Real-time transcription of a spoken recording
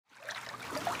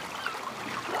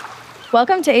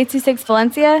Welcome to 826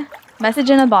 Valencia, message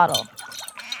in a bottle.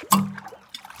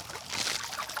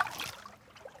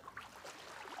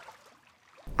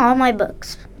 All My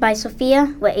Books by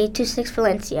Sophia with 826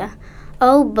 Valencia.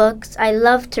 Oh, books, I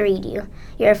love to read you.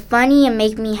 You're funny and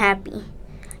make me happy.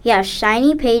 You have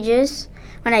shiny pages.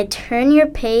 When I turn your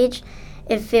page,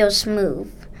 it feels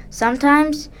smooth.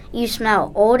 Sometimes you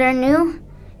smell old or new.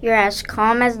 You're as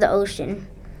calm as the ocean.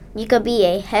 You could be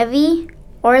a heavy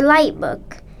or light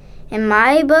book. In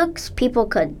my books, people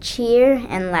could cheer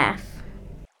and laugh.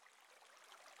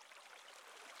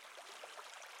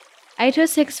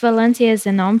 826 Valencia is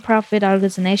a non-profit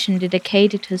organization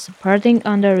dedicated to supporting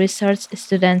under-researched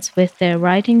students with their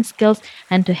writing skills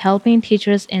and to helping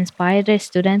teachers inspire their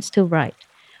students to write.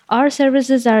 Our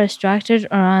services are structured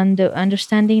around the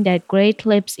understanding that great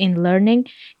leaps in learning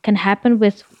can happen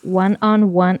with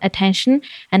one-on-one attention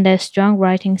and that strong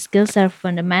writing skills are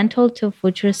fundamental to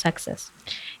future success.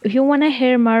 If you want to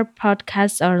hear more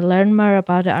podcasts or learn more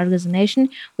about the organization,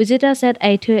 visit us at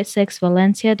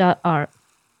 826valencia.org.